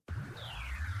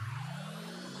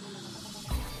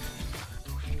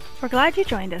We're glad you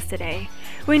joined us today.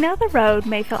 We know the road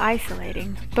may feel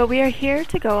isolating, but we are here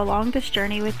to go along this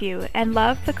journey with you and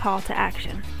love the call to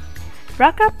action.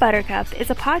 Ruck Up Buttercup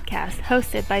is a podcast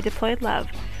hosted by Deployed Love,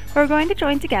 where we're going to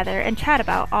join together and chat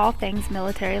about all things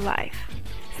military life.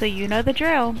 So you know the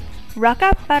drill. Ruck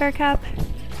Up Buttercup.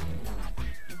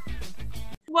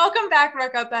 Welcome back,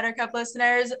 Ruck Up Buttercup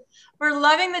listeners. We're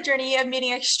loving the journey of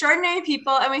meeting extraordinary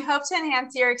people, and we hope to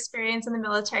enhance your experience in the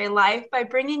military life by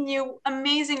bringing you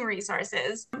amazing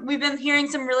resources. We've been hearing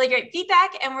some really great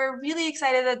feedback, and we're really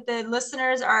excited that the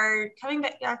listeners are coming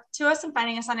back to us and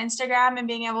finding us on Instagram and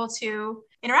being able to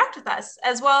interact with us,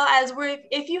 as well as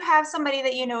if you have somebody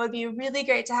that you know would be really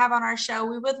great to have on our show,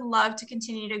 we would love to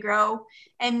continue to grow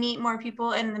and meet more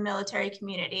people in the military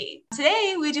community.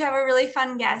 Today, we do have a really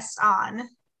fun guest on.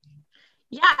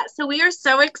 Yeah, so we are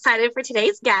so excited for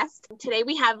today's guest. Today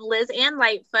we have Liz Ann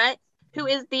Lightfoot, who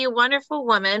is the wonderful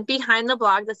woman behind the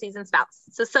blog, The Seasoned Spouse.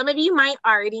 So some of you might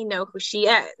already know who she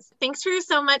is. Thanks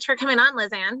so much for coming on,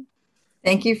 Liz Ann.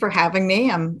 Thank you for having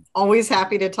me. I'm always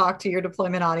happy to talk to your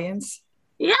deployment audience.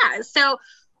 Yeah, so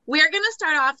we're going to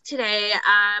start off today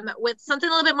with something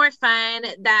a little bit more fun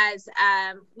that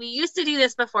we used to do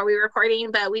this before we were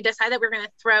recording, but we decided that we're going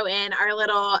to throw in our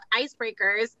little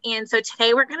icebreakers. And so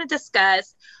today we're going to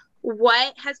discuss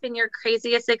what has been your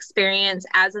craziest experience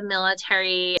as a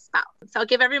military spouse. So I'll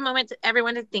give everyone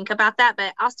to think about that,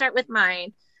 but I'll start with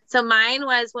mine. So mine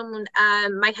was when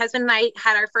my husband and I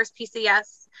had our first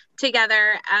PCS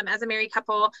together as a married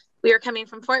couple. We were coming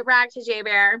from Fort Bragg to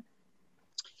J-Bear.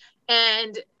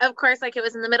 And of course, it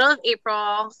was in the middle of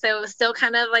April, so it was still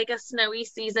kind of like a snowy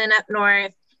season up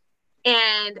north.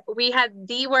 And we had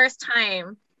the worst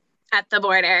time at the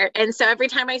border. And so every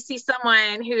time I see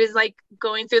someone who's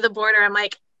going through the border, I'm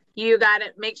like, you got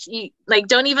to make sure you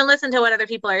don't even listen to what other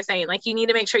people are saying. You need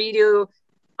to make sure you do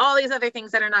all these other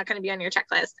things that are not going to be on your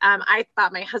checklist. I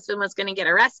thought my husband was going to get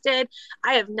arrested.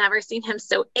 I have never seen him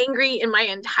so angry in my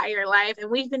entire life. And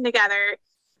we've been together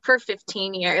for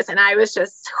 15 years. And I was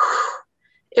just,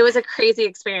 it was a crazy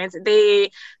experience.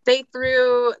 They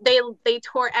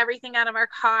tore everything out of our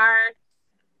car.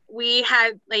 We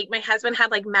had my husband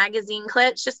had magazine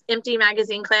clips, just empty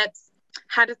magazine clips,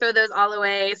 had to throw those all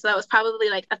away. So that was probably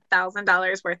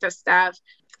 $1,000 worth of stuff.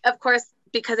 Of course,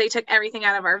 because they took everything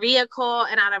out of our vehicle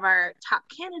and out of our top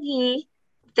canopy,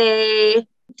 they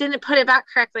didn't put it back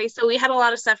correctly. So we had a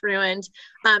lot of stuff ruined,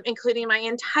 including my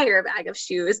entire bag of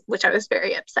shoes, which I was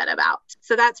very upset about.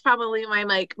 So that's probably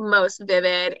my most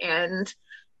vivid and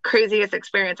craziest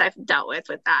experience I've dealt with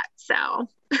that. So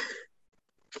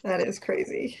that is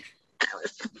crazy.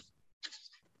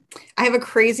 I have a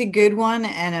crazy good one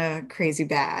and a crazy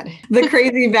bad. The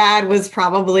crazy bad was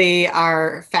probably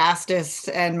our fastest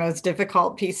and most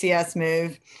difficult PCS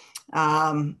move.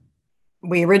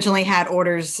 We originally had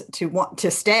orders to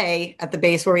stay at the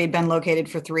base where we had been located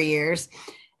for 3 years.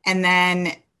 And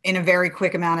then in a very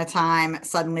quick amount of time,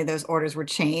 suddenly those orders were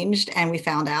changed and we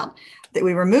found out that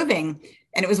we were moving.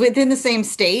 And it was within the same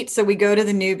state. So we go to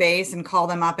the new base and call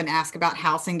them up and ask about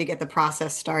housing to get the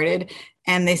process started.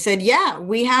 And they said, yeah,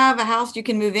 we have a house you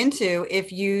can move into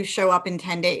if you show up in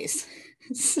 10 days.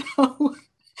 So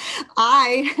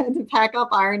I had to pack up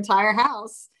our entire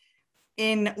house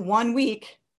in 1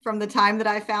 week from the time that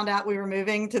I found out we were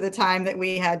moving to the time that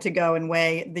we had to go and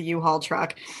weigh the U-Haul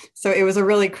truck. So it was a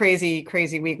really crazy,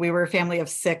 crazy week. We were a family of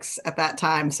 6 at that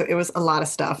time. So it was a lot of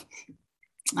stuff.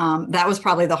 That was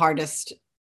probably the hardest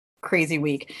crazy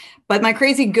week. But my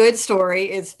crazy good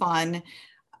story is fun.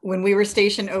 When we were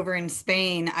stationed over in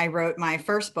Spain, I wrote my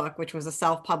first book, which was a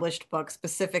self-published book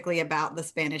specifically about the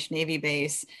Spanish Navy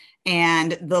base.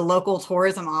 And the local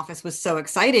tourism office was so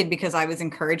excited because I was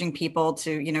encouraging people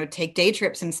to, take day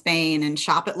trips in Spain and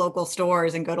shop at local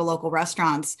stores and go to local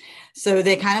restaurants. So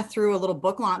they kind of threw a little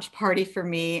book launch party for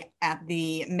me at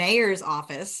the mayor's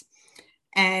office.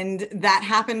 And that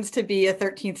happens to be a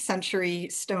 13th century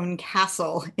stone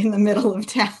castle in the middle of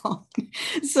town.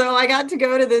 So I got to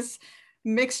go to this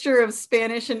mixture of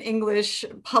Spanish and English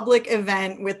public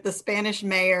event with the Spanish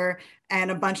mayor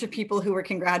and a bunch of people who were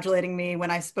congratulating me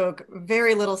when I spoke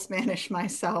very little Spanish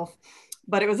myself.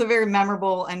 But it was a very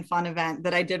memorable and fun event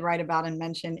that I did write about and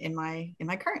mention in my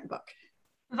current book.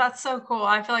 That's so cool.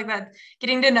 I feel like that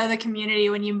getting to know the community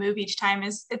when you move each time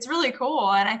it's really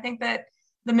cool. And I think that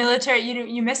the military,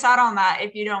 you miss out on that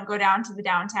if you don't go down to the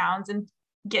downtowns and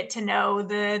get to know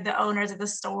the owners of the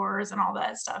stores and all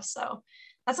that stuff. So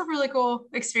that's a really cool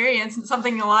experience and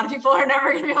something a lot of people are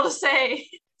never going to be able to say.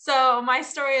 So my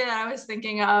story that I was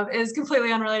thinking of is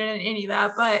completely unrelated to any of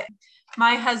that, but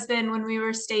my husband, when we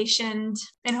were stationed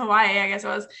in Hawaii, I guess it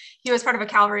was, he was part of a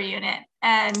cavalry unit.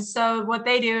 And so what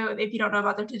they do, if you don't know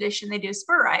about their tradition, they do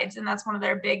spur rides. And that's one of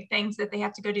their big things, that they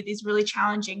have to go do these really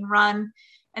challenging run,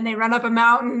 and they run up a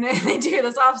mountain and they do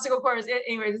this obstacle course.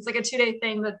 Anyways, it's like a 2-day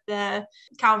thing that the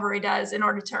cavalry does in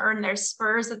order to earn their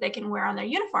spurs that they can wear on their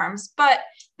uniforms. But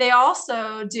they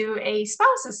also do a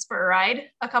spouse's spur ride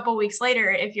a couple weeks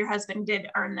later. If your husband did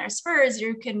earn their spurs,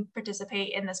 you can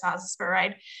participate in the spouse's spur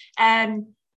ride. And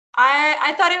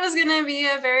I thought it was going to be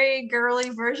a very girly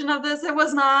version of this. It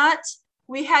was not.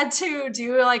 We had to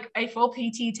do like a full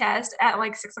PT test at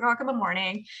like 6:00 in the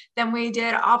morning. Then we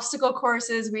did obstacle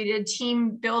courses. We did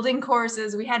team building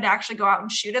courses. We had to actually go out and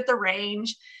shoot at the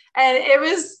range. And it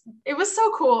was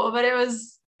so cool, but it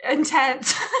was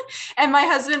intense. And my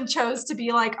husband chose to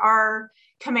be like our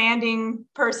commanding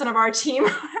person of our team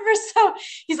or whatever. So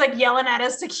he's like yelling at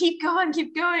us to keep going,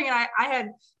 keep going. And I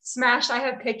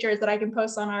have pictures that I can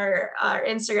post on our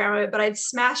Instagram of it, but I'd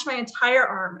smashed my entire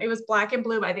arm. It was black and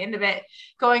blue by the end of it,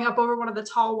 going up over one of the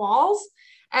tall walls.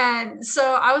 And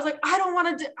so I was like, I don't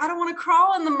want to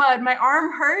crawl in the mud. My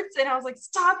arm hurts. And I was like,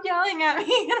 stop yelling at me.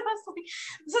 And I was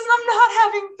like, I'm not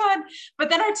having fun. But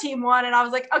then our team won. And I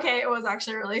was like, okay, it was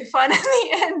actually really fun in the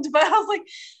end. But I was like,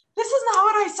 this is not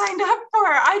what I signed up for.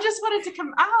 I just wanted to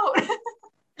come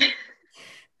out.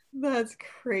 That's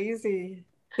crazy.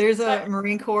 There's a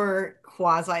Marine Corps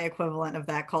quasi equivalent of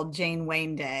that called Jane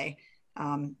Wayne Day.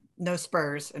 No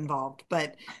spurs involved,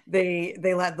 but they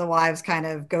let the wives kind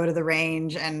of go to the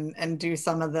range and do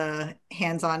some of the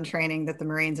hands-on training that the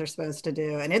Marines are supposed to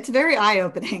do. And it's very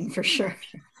eye-opening for sure.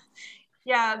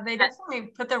 Yeah, they definitely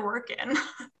put their work in.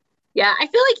 Yeah, I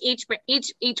feel like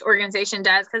each organization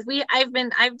does, because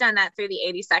I've done that through the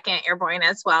 82nd Airborne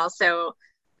as well. So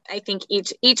I think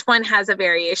each one has a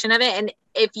variation of it. And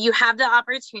if you have the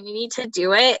opportunity to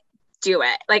do it, do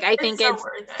it. Like, I think it's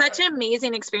such an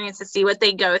amazing experience to see what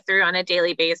they go through on a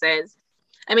daily basis.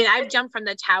 I mean, I've jumped from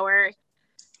the tower,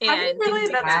 and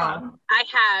wow. I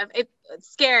have. It's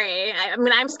scary. I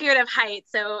mean, I'm scared of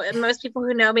heights. So most people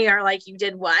who know me are like, you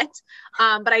did what?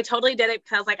 But I totally did it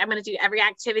because I was like, I'm going to do every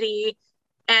activity.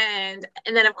 And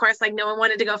then of course, like, no one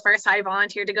wanted to go first. So I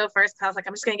volunteered to go first. I was like,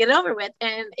 I'm just going to get it over with.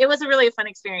 And it was a really fun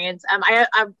experience.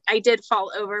 I did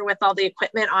fall over with all the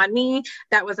equipment on me.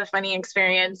 That was a funny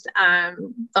experience.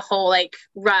 The whole like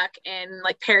ruck and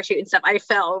like parachute and stuff, I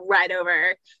fell right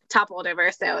over, toppled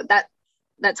over. So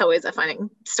that's always a funny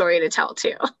story to tell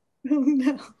too. Oh,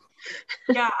 no.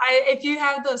 Yeah. If you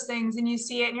have those things and you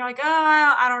see it and you're like,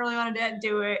 oh, I don't really want to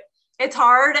do it. It's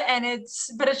hard,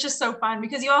 but it's just so fun,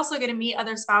 because you also get to meet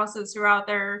other spouses who are out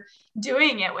there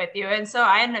doing it with you. And so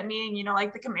I ended up meeting,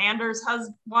 like the commander's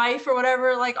wife or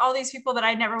whatever, like all these people that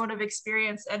I never would have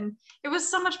experienced. And it was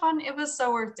so much fun. It was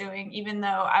so worth doing, even though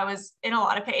I was in a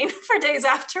lot of pain for days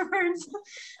afterwards.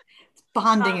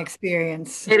 Bonding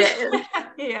experience. It is.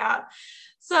 Yeah.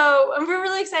 So we're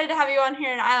really excited to have you on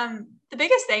here. And the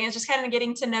biggest thing is just kind of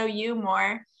getting to know you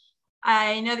more.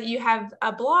 I know that you have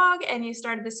a blog and you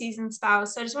started the Seasoned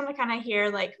Spouse. So I just want to kind of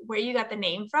hear like where you got the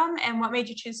name from and what made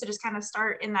you choose to just kind of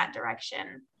start in that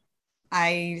direction.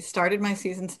 I started my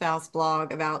Seasoned Spouse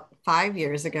blog about 5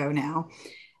 years ago now.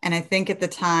 And I think at the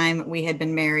time we had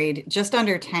been married just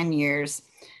under 10 years.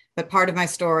 But part of my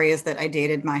story is that I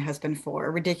dated my husband for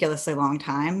a ridiculously long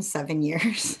time, 7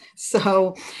 years.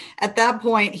 So at that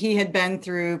point, he had been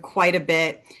through quite a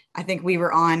bit. I think we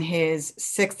were on his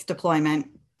 6th deployment.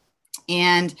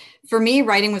 And for me,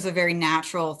 writing was a very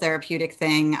natural therapeutic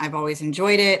thing. I've always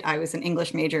enjoyed it. I was an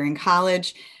English major in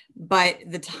college, but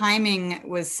the timing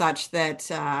was such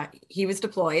that he was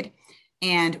deployed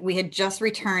and we had just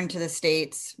returned to the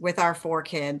States with our 4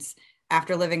 kids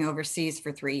after living overseas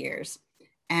for 3 years.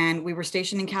 And we were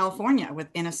stationed in California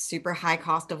within a super high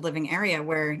cost of living area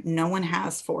where no one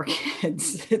has 4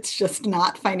 kids. It's just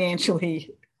not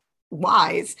financially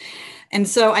wise. And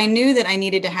so I knew that I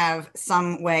needed to have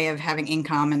some way of having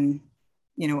income and,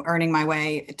 earning my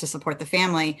way to support the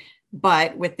family.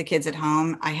 But with the kids at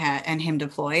home, and him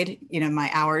deployed, my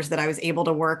hours that I was able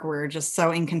to work were just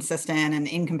so inconsistent and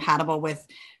incompatible with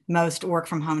most work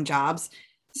from home jobs.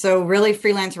 So really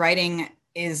freelance writing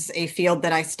is a field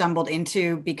that I stumbled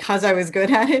into because I was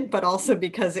good at it, but also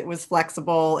because it was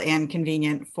flexible and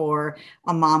convenient for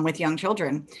a mom with young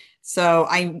children. So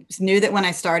I knew that when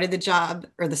I started the job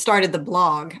or started the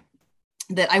blog,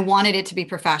 that I wanted it to be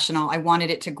professional. I wanted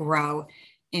it to grow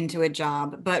into a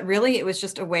job, but really it was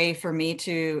just a way for me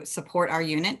to support our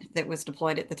unit that was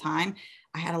deployed at the time.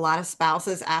 I had a lot of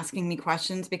spouses asking me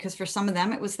questions because for some of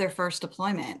them, it was their first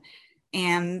deployment.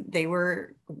 and they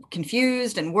were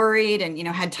confused and worried and,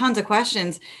 had tons of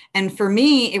questions. And for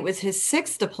me, it was his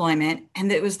 6th deployment,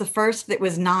 and it was the first that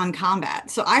was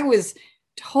non-combat. So I was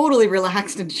totally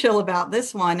relaxed and chill about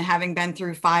this one, having been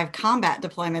through 5 combat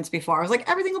deployments before. I was like,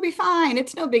 everything will be fine.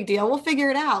 It's no big deal. We'll figure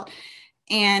it out.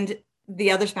 And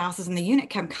the other spouses in the unit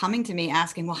kept coming to me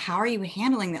asking, well, how are you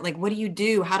handling that? Like, what do you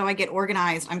do? How do I get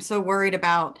organized? I'm so worried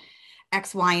about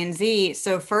X, Y, and Z.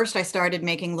 So first I started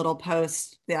making little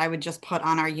posts that I would just put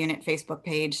on our unit Facebook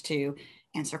page to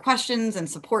answer questions and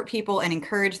support people and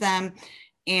encourage them.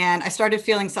 And I started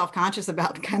feeling self-conscious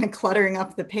about kind of cluttering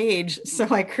up the page. So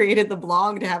I created the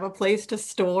blog to have a place to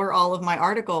store all of my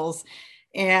articles.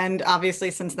 And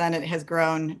obviously since then it has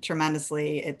grown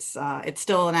tremendously. It's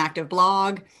still an active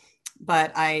blog,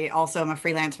 but I also am a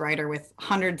freelance writer with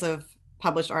hundreds of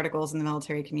published articles in the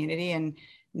military community. And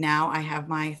now I have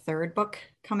my 3rd book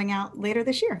coming out later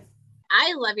this year.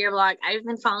 I love your blog. I've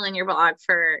been following your blog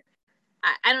for,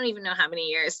 I don't even know how many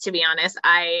years, to be honest.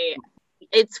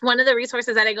 It's one of the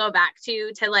resources that I go back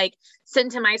to like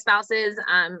send to my spouses.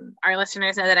 Our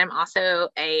listeners know that I'm also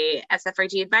a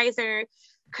SFRG advisor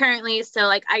currently. So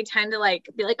like, I tend to like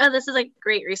be like, oh, this is like a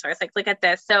great resource. Like, look at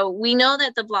this. So we know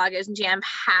that the blog is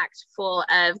jam-packed full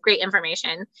of great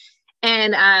information.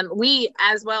 And we,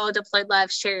 as well, Deployed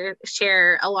Love,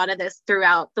 share a lot of this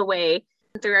throughout the way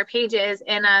through our pages.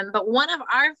 And but one of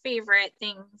our favorite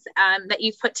things that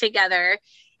you've put together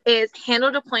is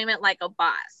Handle Deployment Like a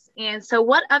Boss. And so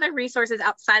what other resources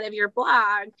outside of your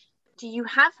blog do you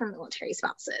have for military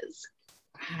spouses?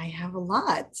 I have a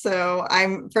lot. So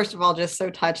I'm, first of all, just so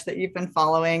touched that you've been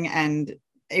following and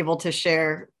able to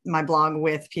share my blog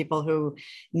with people who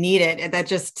need it. That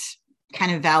just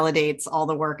kind of validates all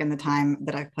the work and the time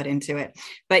that I've put into it.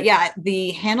 But yeah,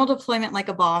 the Handle Deployment Like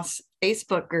a Boss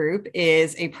Facebook group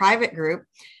is a private group.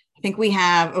 I think we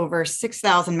have over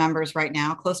 6,000 members right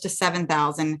now, close to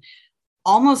 7,000.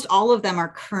 Almost all of them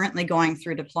are currently going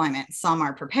through deployment. Some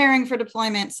are preparing for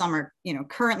deployment. Some are,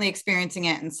 currently experiencing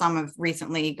it. And some have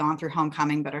recently gone through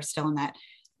homecoming, but are still in that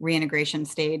reintegration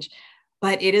stage.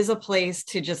 But it is a place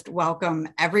to just welcome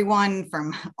everyone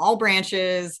from all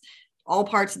branches, all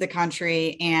parts of the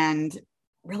country, and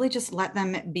really just let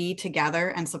them be together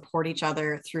and support each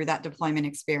other through that deployment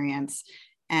experience.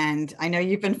 And I know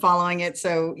you've been following it,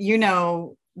 so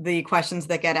the questions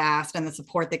that get asked and the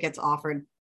support that gets offered.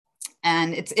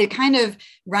 And it kind of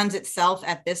runs itself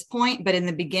at this point, but in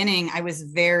the beginning, I was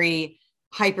very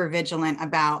hyper vigilant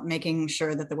about making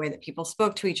sure that the way that people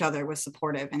spoke to each other was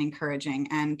supportive and encouraging.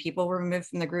 And people were removed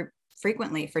from the group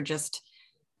frequently for just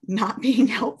not being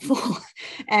helpful.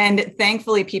 And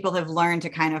thankfully, people have learned to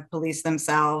kind of police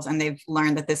themselves, and they've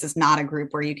learned that this is not a group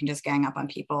where you can just gang up on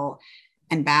people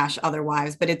and bash other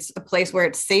wives, but it's a place where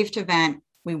it's safe to vent.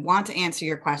 We want to answer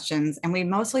your questions, and we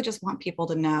mostly just want people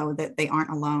to know that they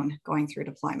aren't alone going through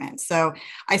deployment. So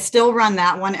I still run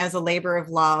that one as a labor of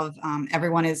love.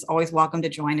 Everyone is always welcome to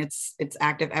join. It's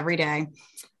active every day.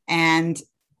 And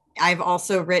I've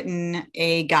also written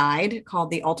a guide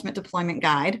called the Ultimate Deployment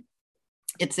Guide.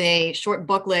 It's a short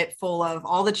booklet full of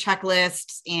all the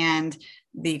checklists and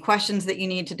the questions that you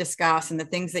need to discuss and the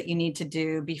things that you need to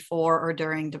do before or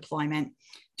during deployment,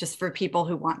 just for people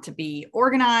who want to be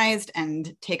organized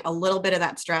and take a little bit of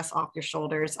that stress off your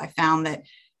shoulders. I found that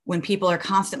when people are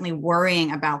constantly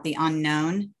worrying about the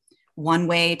unknown, one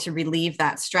way to relieve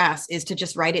that stress is to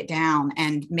just write it down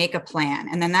and make a plan.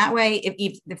 And then that way,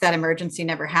 if that emergency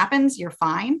never happens, you're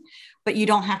fine, but you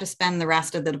don't have to spend the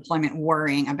rest of the deployment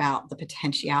worrying about the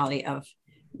potentiality of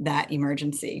that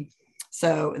emergency.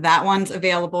 So that one's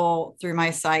available through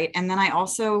my site. And then I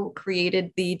also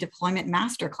created the Deployment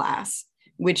Masterclass,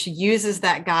 which uses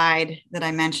that guide that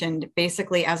I mentioned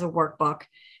basically as a workbook.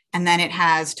 And then it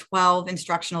has 12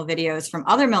 instructional videos from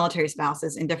other military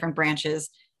spouses in different branches,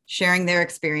 sharing their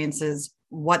experiences,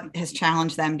 what has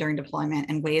challenged them during deployment,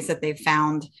 and ways that they've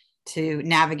found to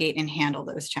navigate and handle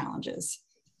those challenges.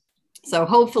 So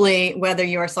hopefully, whether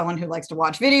you are someone who likes to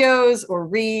watch videos or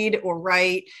read or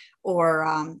write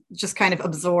or just kind of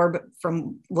absorb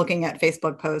from looking at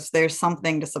Facebook posts, there's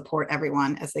something to support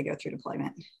everyone as they go through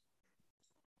deployment.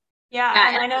 Yeah,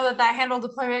 and I know that Handle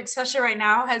Deployment, especially right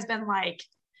now, has been like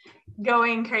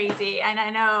going crazy. And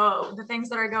I know the things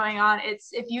that are going on, it's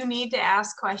if you need to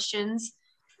ask questions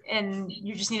and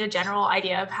you just need a general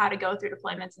idea of how to go through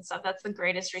deployments and stuff, that's the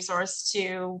greatest resource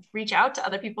to reach out to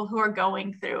other people who are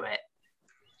going through it.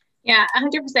 Yeah,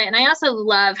 100%. And I also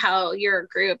love how your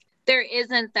group there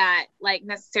isn't that like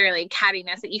necessarily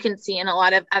cattiness that you can see in a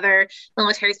lot of other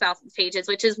military spouses pages,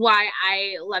 which is why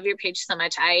I love your page so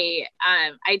much. I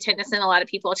tend to send a lot of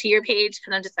people to your page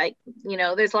because I'm just like,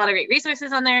 there's a lot of great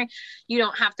resources on there. You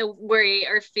don't have to worry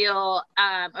or feel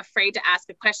afraid to ask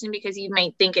a question because you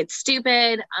might think it's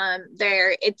stupid.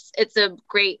 It's a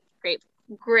great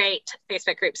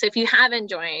Facebook group. So if you haven't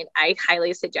joined, I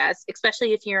highly suggest,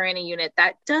 especially if you're in a unit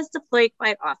that does deploy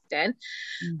quite often,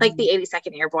 like the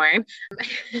 82nd Airborne,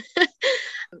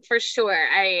 for sure.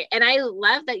 I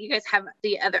love that you guys have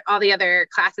all the other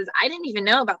classes. I didn't even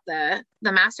know about the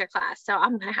master class, so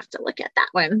I'm gonna have to look at that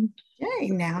one. Yay,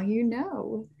 now you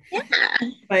know. Yeah.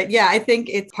 But yeah, I think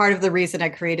it's part of the reason I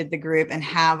created the group and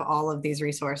have all of these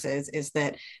resources is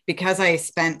that because I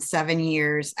spent 7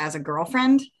 years as a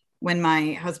girlfriend. When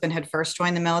my husband had first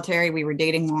joined the military, we were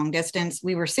dating long distance.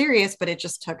 We were serious, but it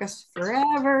just took us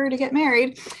forever to get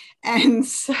married. And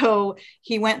so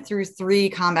he went through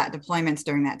 3 combat deployments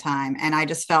during that time. And I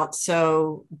just felt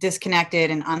so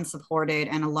disconnected and unsupported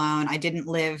and alone. I didn't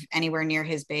live anywhere near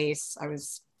his base. I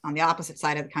was on the opposite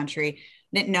side of the country,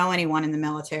 didn't know anyone in the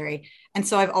military. And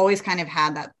so I've always kind of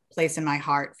had that place in my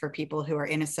heart for people who are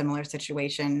in a similar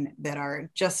situation that are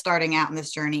just starting out in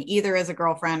this journey, either as a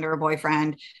girlfriend or a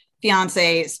boyfriend,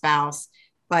 fiance, spouse,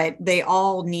 but they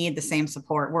all need the same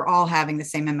support. We're all having the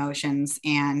same emotions.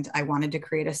 And I wanted to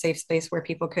create a safe space where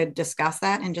people could discuss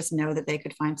that and just know that they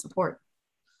could find support.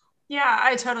 Yeah,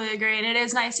 I totally agree. And it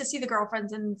is nice to see the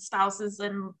girlfriends and spouses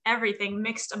and everything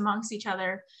mixed amongst each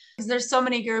other. Because there's so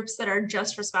many groups that are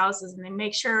just for spouses and they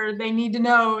make sure they need to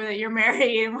know that you're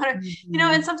married and whatever,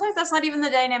 and sometimes that's not even the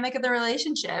dynamic of the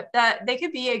relationship, that they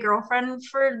could be a girlfriend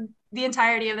for the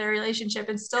entirety of their relationship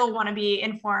and still want to be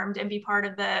informed and be part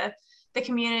of the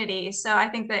community. So I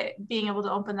think that being able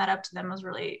to open that up to them was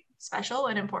really special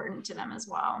and important to them as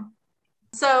well.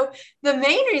 So the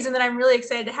main reason that I'm really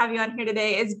excited to have you on here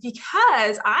today is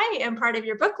because I am part of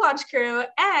your book launch crew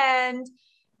and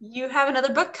you have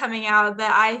another book coming out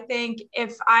that I think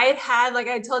if I'd had, like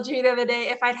I told you the other day,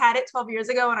 if I'd had it 12 years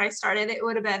ago when I started, it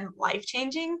would have been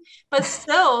life-changing. But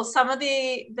still, some of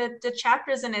the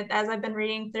chapters in it, as I've been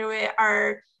reading through it,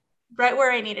 are right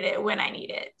where I needed it, when I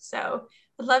need it. So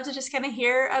I'd love to just kind of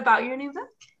hear about your new book.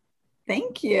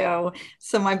 Thank you.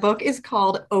 So my book is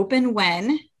called Open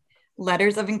When: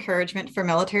 Letters of Encouragement for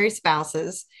Military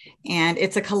Spouses. And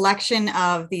it's a collection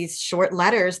of these short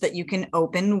letters that you can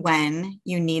open when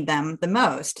you need them the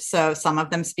most. So some of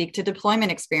them speak to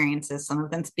deployment experiences. Some of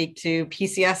them speak to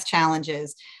PCS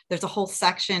challenges. There's a whole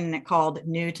section called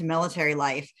New to Military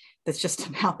Life that's just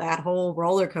about that whole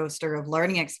roller coaster of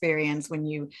learning experience when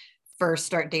you first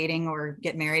start dating or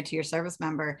get married to your service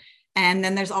member. And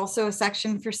then there's also a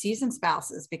section for seasoned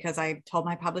spouses, because I told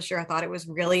my publisher I thought it was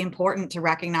really important to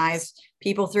recognize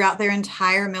people throughout their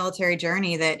entire military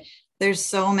journey, that there's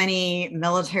so many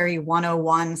military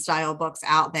 101 style books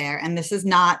out there. And this is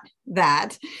not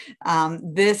that.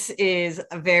 This is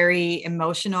a very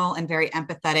emotional and very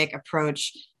empathetic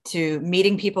approach to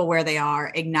meeting people where they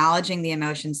are, acknowledging the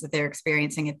emotions that they're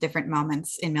experiencing at different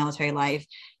moments in military life,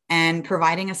 and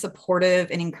providing a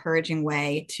supportive and encouraging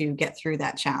way to get through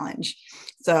that challenge.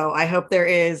 So I hope there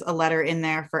is a letter in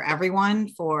there for everyone,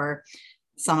 for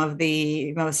some of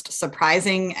the most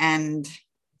surprising and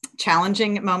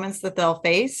challenging moments that they'll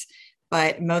face.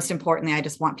 But most importantly, I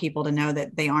just want people to know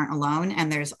that they aren't alone,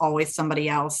 and there's always somebody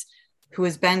else who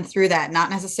has been through that. Not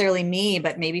necessarily me,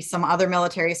 but maybe some other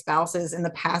military spouses in the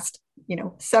past,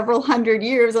 several hundred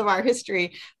years of our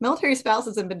history. Military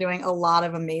spouses have been doing a lot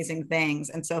of amazing things.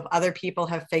 And so if other people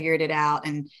have figured it out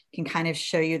and can kind of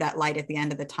show you that light at the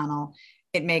end of the tunnel,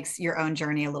 it makes your own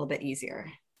journey a little bit easier.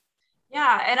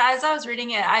 Yeah. And as I was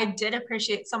reading it, I did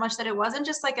appreciate so much that it wasn't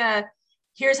just like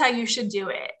here's how you should do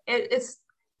it.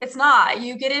 It's not.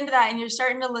 You get into that and you're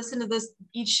starting to listen to this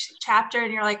each chapter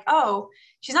and you're like, oh,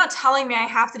 she's not telling me I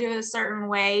have to do it a certain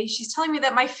way. She's telling me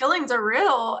that my feelings are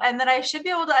real and that I should be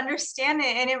able to understand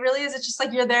it. And it really is. It's just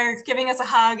like you're there giving us a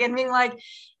hug and being like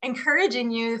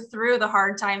encouraging you through the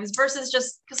hard times, versus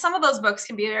just because some of those books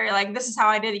can be very like, this is how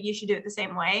I did it, you should do it the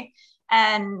same way.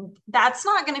 And that's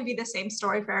not going to be the same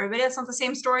story for everybody. It's not the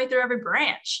same story through every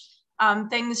branch.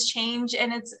 Things change,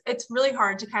 and it's really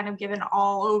hard to kind of give an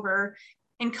all over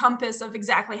encompass of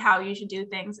exactly how you should do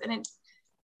things. And it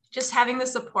just having the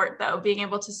support, though, being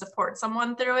able to support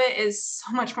someone through it is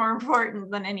so much more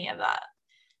important than any of that.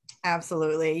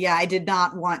 Absolutely. Yeah. I did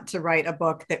not want to write a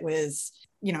book that was,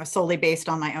 solely based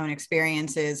on my own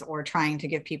experiences or trying to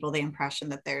give people the impression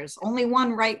that there's only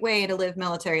one right way to live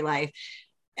military life.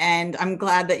 And I'm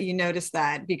glad that you noticed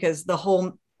that, because the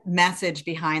whole message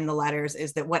behind the letters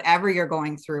is that whatever you're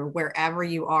going through, wherever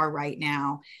you are right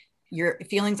now, your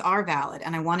feelings are valid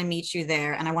and I want to meet you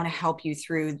there and I want to help you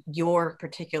through your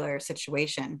particular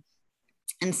situation.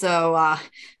 And so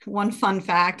one fun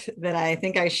fact that I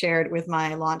think I shared with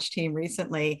my launch team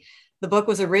recently, the book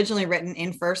was originally written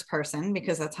in first person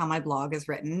because that's how my blog is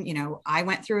written. You know, I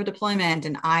went through a deployment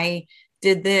and I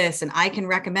did this and I can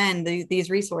recommend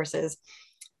these resources.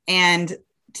 And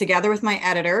together with my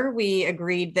editor, we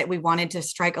agreed that we wanted to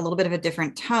strike a little bit of a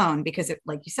different tone because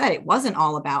like you said, it wasn't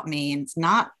all about me and it's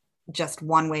not just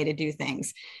one way to do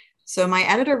things. So my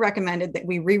editor recommended that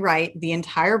we rewrite the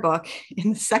entire book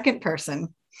in the second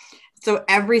person. So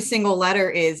every single letter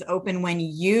is open when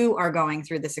you are going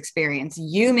through this experience.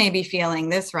 You may be feeling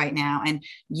this right now, and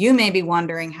you may be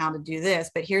wondering how to do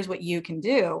this, but here's what you can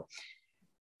do,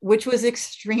 which was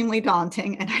extremely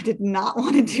daunting. And I did not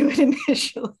want to do it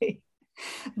initially,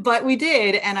 but we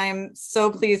did. And I'm so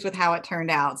pleased with how it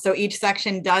turned out. So each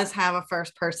section does have a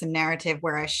first person narrative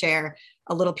where I share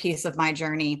a little piece of my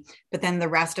journey, but then the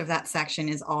rest of that section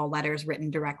is all letters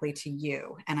written directly to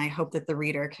you. And I hope that the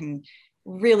reader can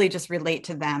really just relate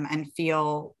to them and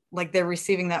feel like they're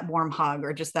receiving that warm hug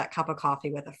or just that cup of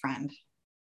coffee with a friend.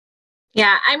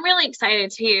 Yeah, I'm really excited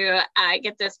to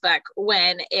get this book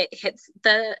when it hits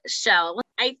the shelf.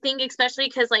 I think especially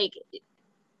because like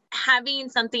having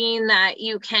something that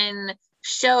you can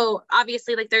show,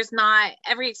 obviously, like there's not,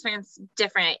 every experience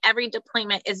different, every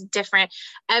deployment is different,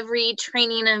 every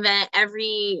training event,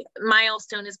 every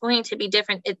milestone is going to be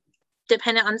different. It's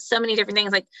dependent on so many different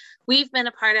things. Like we've been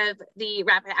a part of the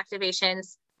rapid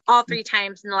activations all 3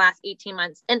 times in the last 18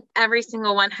 months, and every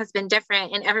single one has been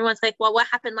different. And everyone's like, well, what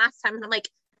happened last time? And I'm like,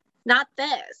 not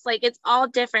this. Like it's all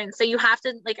different. So you have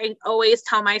to, like I always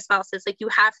tell my spouses, like you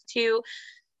have to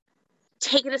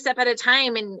take it a step at a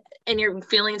time, and your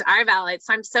feelings are valid.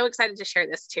 So I'm so excited to share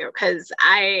this too, because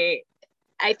I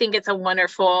think it's a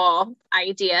wonderful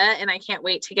idea, and I can't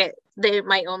wait to get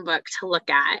my own book to look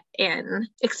at and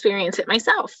experience it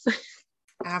myself.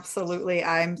 Absolutely.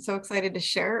 I'm so excited to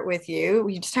share it with you.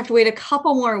 We just have to wait a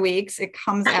couple more weeks. It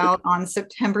comes out on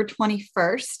September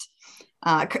 21st.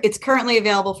 It's currently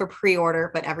available for pre-order,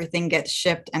 but everything gets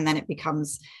shipped and then it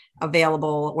becomes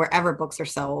available wherever books are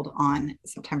sold on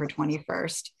September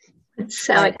 21st. It's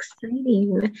so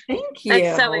exciting. Thank you.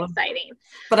 That's so exciting.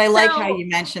 But I like how you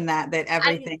mentioned that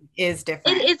everything is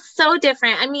different. It's so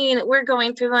different. I mean, we're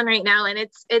going through one right now, and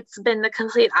it's been the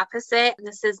complete opposite.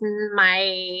 This is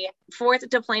my 4th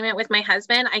deployment with my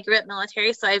husband. I grew up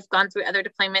military, so I've gone through other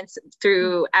deployments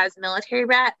as military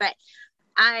brat, but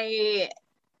and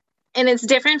it's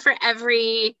different for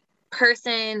every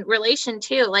person relation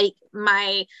too. Like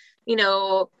my,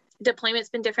 deployment's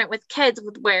been different with kids,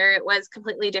 where it was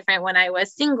completely different when I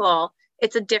was single.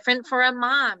 It's different for a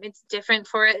mom. It's different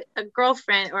for a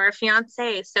girlfriend or a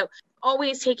fiance. So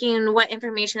always taking what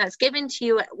information that's given to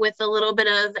you with a little bit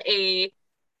of a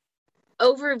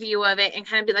overview of it and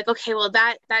kind of be like, okay, well,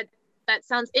 that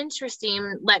sounds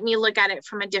interesting. Let me look at it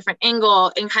from a different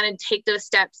angle and kind of take those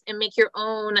steps and make your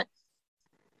own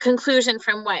conclusion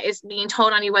from what is being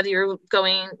told on you, whether you're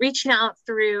reaching out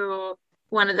through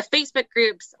one of the Facebook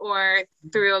groups or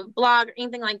through a blog or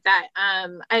anything like that.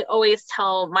 I always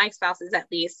tell my spouses,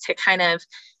 at least, to kind of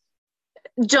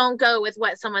don't go with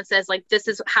what someone says, like, this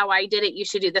is how I did it, you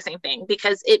should do the same thing,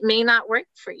 because it may not work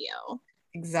for you.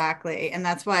 Exactly. And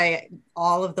that's why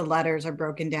all of the letters are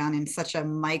broken down in such a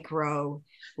micro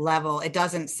level. It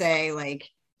doesn't say like,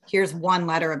 here's one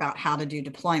letter about how to do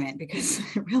deployment, because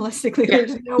realistically,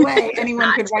 there's no way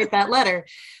anyone could write that letter.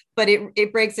 But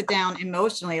it breaks it down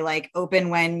emotionally, like open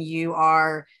when you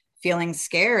are feeling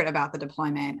scared about the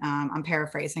deployment. I'm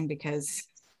paraphrasing because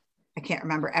I can't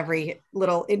remember every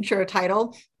little intro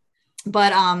title.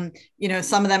 But,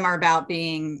 some of them are about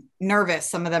being nervous.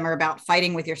 Some of them are about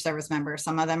fighting with your service members.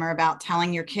 Some of them are about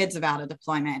telling your kids about a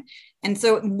deployment. And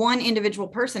so one individual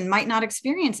person might not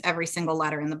experience every single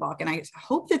letter in the book. And I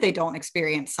hope that they don't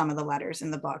experience some of the letters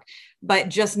in the book, but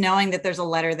just knowing that there's a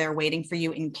letter there waiting for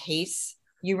you in case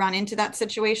you run into that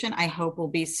situation, I hope will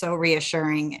be so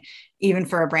reassuring, even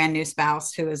for a brand new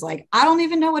spouse who is like, I don't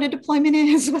even know what a deployment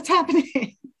is. What's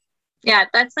happening? Yeah,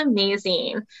 that's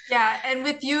amazing. Yeah. And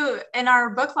with you in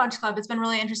our book launch club, it's been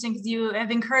really interesting because you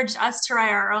have encouraged us to write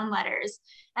our own letters.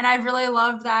 And I really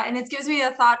love that. And it gives me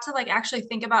a thought to like actually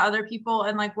think about other people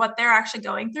and like what they're actually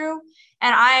going through.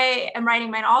 And I am writing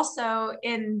mine also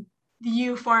in the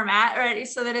U format, right?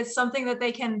 So that it's something that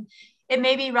it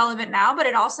may be relevant now, but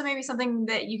it also may be something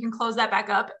that you can close that back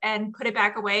up and put it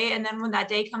back away. And then when that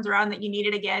day comes around that you need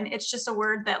it again, it's just a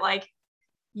word that like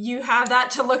you have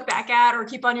that to look back at or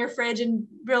keep on your fridge and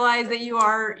realize that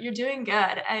you're doing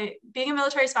good. Being a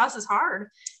military spouse is hard.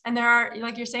 And there are,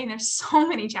 like you're saying, there's so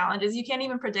many challenges. You can't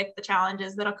even predict the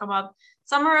challenges that'll come up.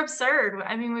 Some are absurd.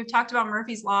 I mean, we've talked about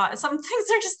Murphy's Law. Some things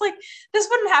are just like, this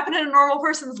wouldn't happen in a normal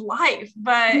person's life,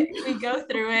 but we go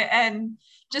through it, and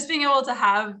just being able to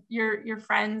have your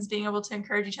friends being able to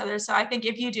encourage each other. So I think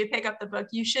if you do pick up the book,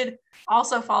 you should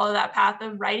also follow that path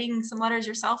of writing some letters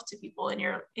yourself to people in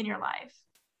your life.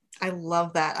 I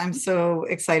love that. I'm so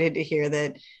excited to hear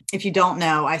that. If you don't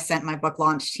know, I sent my book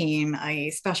launch team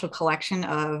a special collection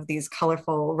of these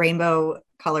colorful rainbow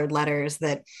colored letters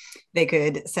that they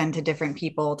could send to different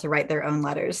people to write their own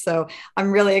letters. So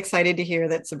I'm really excited to hear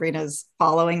that Sabrina's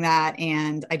following that.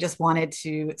 And I just wanted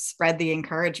to spread the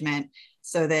encouragement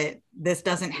so that this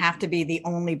doesn't have to be the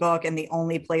only book and the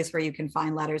only place where you can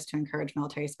find letters to encourage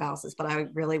military spouses. But I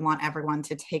really want everyone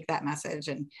to take that message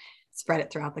and spread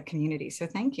it throughout the community. So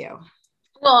thank you.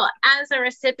 Well, as a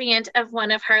recipient of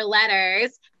one of her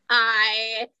letters,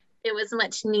 it was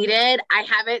much needed. I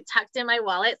have it tucked in my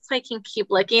wallet so I can keep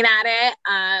looking at it.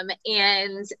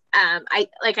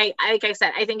 Like I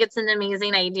said, I think it's an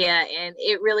amazing idea, and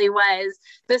it really was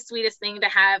the sweetest thing to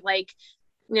have. Like,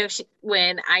 you know,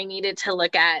 when I needed to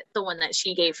look at the one that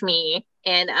she gave me,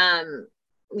 and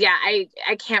yeah,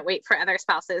 I can't wait for other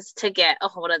spouses to get a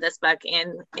hold of this book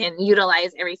and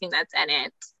utilize everything that's in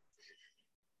it.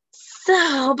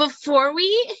 So before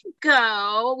we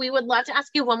go, we would love to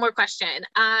ask you one more question.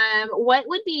 What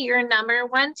would be your number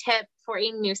one tip for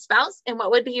a new spouse, and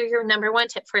what would be your number one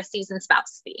tip for a seasoned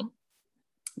spouse?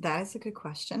 That is a good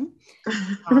question.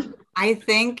 I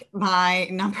think my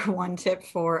number one tip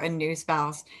for a new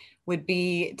spouse would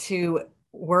be to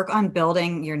work on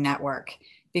building your network,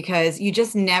 because you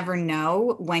just never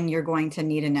know when you're going to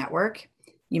need a network.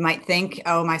 You might think,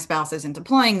 oh, my spouse isn't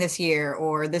deploying this year,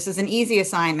 or this is an easy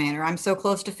assignment, or I'm so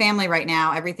close to family right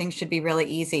now, everything should be really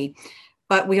easy.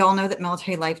 But we all know that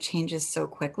military life changes so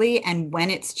quickly. And when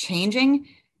it's changing,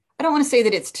 I don't want to say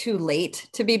that it's too late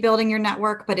to be building your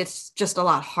network, but it's just a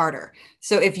lot harder.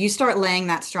 So if you start laying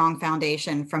that strong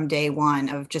foundation from day one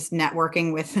of just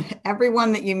networking with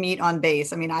everyone that you meet on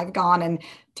base. I mean, I've gone and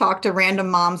talked to random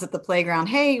moms at the playground.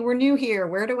 Hey, we're new here.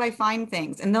 Where do I find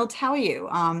things? And they'll tell you,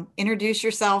 introduce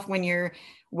yourself when you're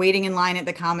waiting in line at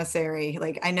the commissary.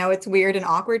 Like, I know it's weird and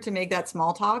awkward to make that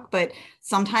small talk, but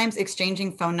sometimes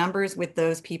exchanging phone numbers with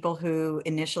those people who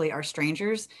initially are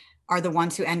strangers are the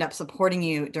ones who end up supporting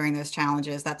you during those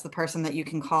challenges. That's the person that you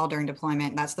can call during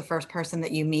deployment. That's the first person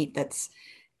that you meet that's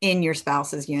in your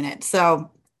spouse's unit.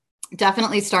 So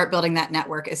definitely start building that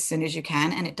network as soon as you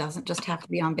can. And it doesn't just have to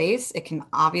be on base. It can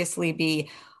obviously be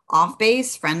off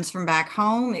base, friends from back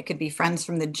home. It could be friends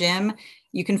from the gym.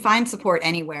 You can find support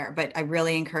anywhere, but I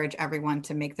really encourage everyone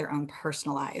to make their own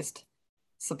personalized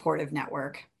supportive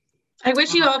network. I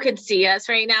wish you all could see us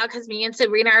right now, because me and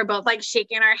Sabrina are both like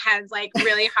shaking our heads like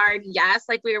really hard. Yes,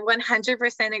 like we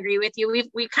 100% agree with you.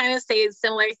 We kind of say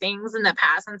similar things in the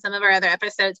past on some of our other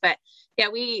episodes, but yeah,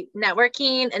 we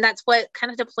networking, and that's what kind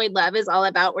of Deployed Love is all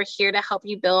about. We're here to help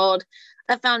you build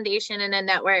a foundation and a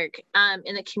network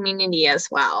in the community as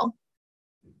well.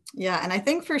 Yeah, and I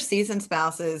think for seasoned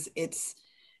spouses, it's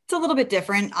a little bit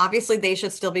different. Obviously, they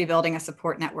should still be building a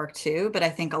support network too, but I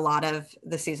think a lot of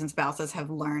the seasoned spouses have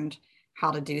learned how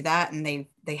to do that, and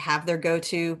they have their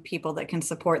go-to people that can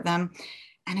support them.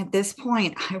 And at this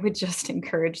point, I would just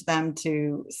encourage them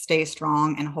to stay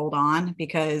strong and hold on,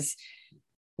 because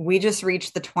we just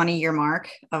reached the 20-year mark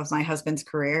of my husband's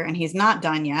career, and he's not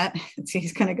done yet.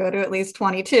 He's going to go to at least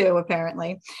 22,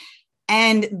 apparently.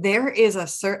 And there is a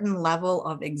certain level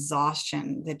of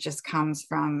exhaustion that just comes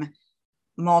from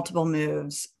multiple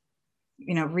moves,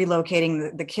 you know,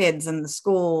 relocating the kids and the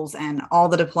schools and all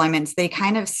the deployments. They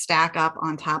kind of stack up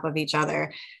on top of each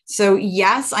other. So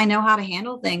yes, I know how to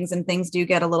handle things, and things do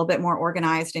get a little bit more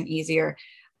organized and easier,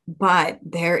 but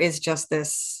there is just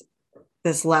this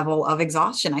level of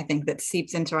exhaustion, I think, that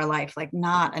seeps into our life. Like,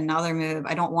 not another move.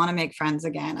 I don't want to make friends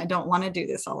again. I don't want to do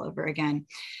this all over again.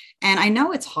 And I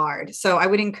know it's hard. So I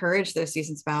would encourage those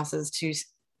seasoned spouses to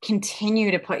continue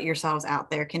to put yourselves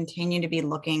out there, continue to be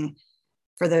looking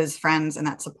for those friends and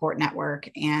that support network,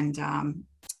 and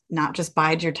not just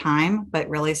bide your time, but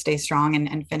really stay strong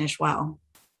and finish well.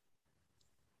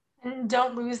 And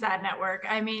don't lose that network.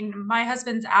 I mean, my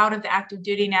husband's out of the active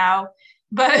duty now,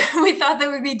 but we thought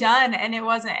that would be done, and it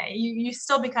wasn't. You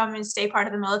still become and stay part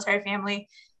of the military family.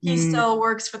 He still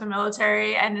works for the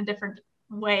military in a different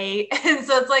way. And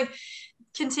so it's like,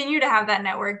 continue to have that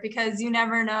network, because you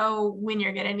never know when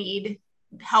you're going to need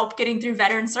help getting through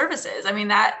veteran services. I mean,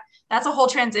 that's a whole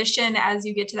transition as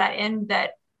you get to that end,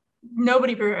 that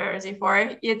nobody prepares you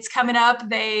for. It's coming up.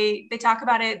 They talk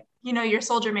about it, you know, your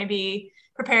soldier may be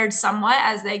prepared somewhat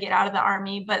as they get out of the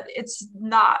Army, but it's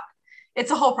not,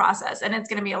 it's a whole process, and it's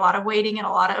going to be a lot of waiting and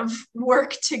a lot of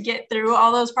work to get through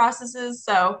all those processes.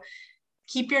 So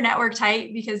keep your network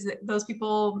tight, because those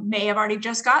people may have already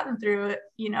just gotten through,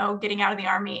 you know, getting out of the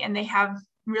Army, and they have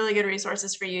really good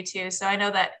resources for you too. So I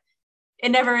know that it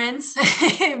never ends.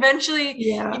 Eventually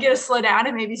you get to slow down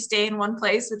and maybe stay in one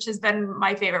place, which has been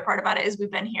my favorite part about it, is we've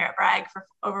been here at Bragg for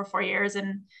over 4 years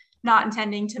and not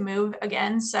intending to move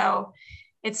again. So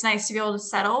it's nice to be able to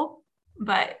settle,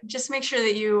 but just make sure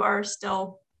that you are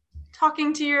still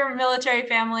talking to your military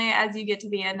family as you get to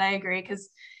the end. I agree, because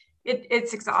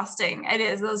it's exhausting. It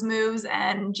is, those moves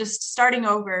and just starting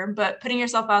over, but putting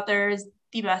yourself out there is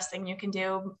the best thing you can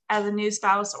do as a new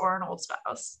spouse or an old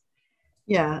spouse.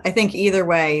 Yeah, I think either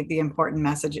way, the important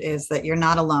message is that you're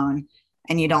not alone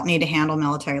and you don't need to handle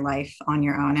military life on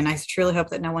your own. And I truly hope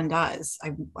that no one does.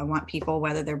 I want people,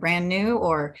 whether they're brand new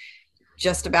or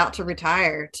just about to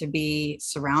retire, to be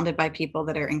surrounded by people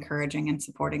that are encouraging and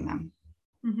supporting them.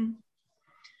 Mm-hmm.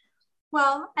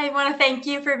 Well, I want to thank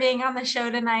you for being on the show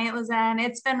tonight, Lizanne.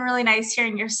 It's been really nice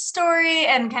hearing your story,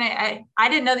 and kind of, I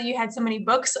didn't know that you had so many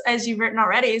books as you've written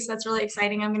already. So that's really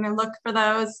exciting. I'm going to look for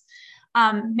those.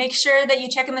 Make sure that you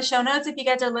check in the show notes. If you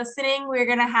guys are listening, we're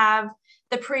going to have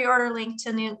the pre-order link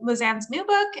to Lizanne's new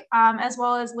book, as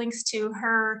well as links to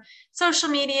her social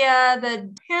media,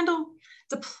 the handle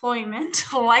Deployment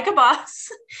Like a Boss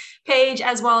page,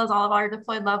 as well as all of our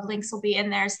Deployed Love links will be in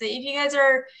there. So that if you guys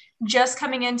are just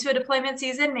coming into a deployment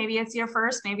season, maybe it's your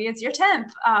first, maybe it's your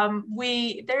 10th,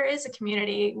 there is a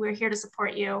community. We're here to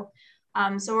support you.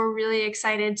 So we're really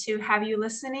excited to have you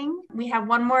listening. We have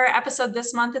one more episode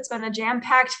this month. It's been a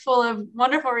jam-packed full of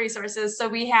wonderful resources. So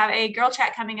we have a girl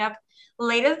chat coming up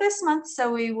later this month.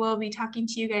 So we will be talking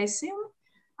to you guys soon.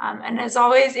 And as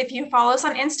always, if you follow us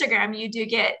on Instagram, you do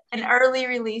get an early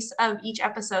release of each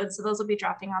episode. So those will be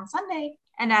dropping on Sunday.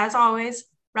 And as always,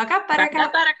 Ruck Up, Buttercup. Ruck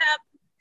up, Buttercup.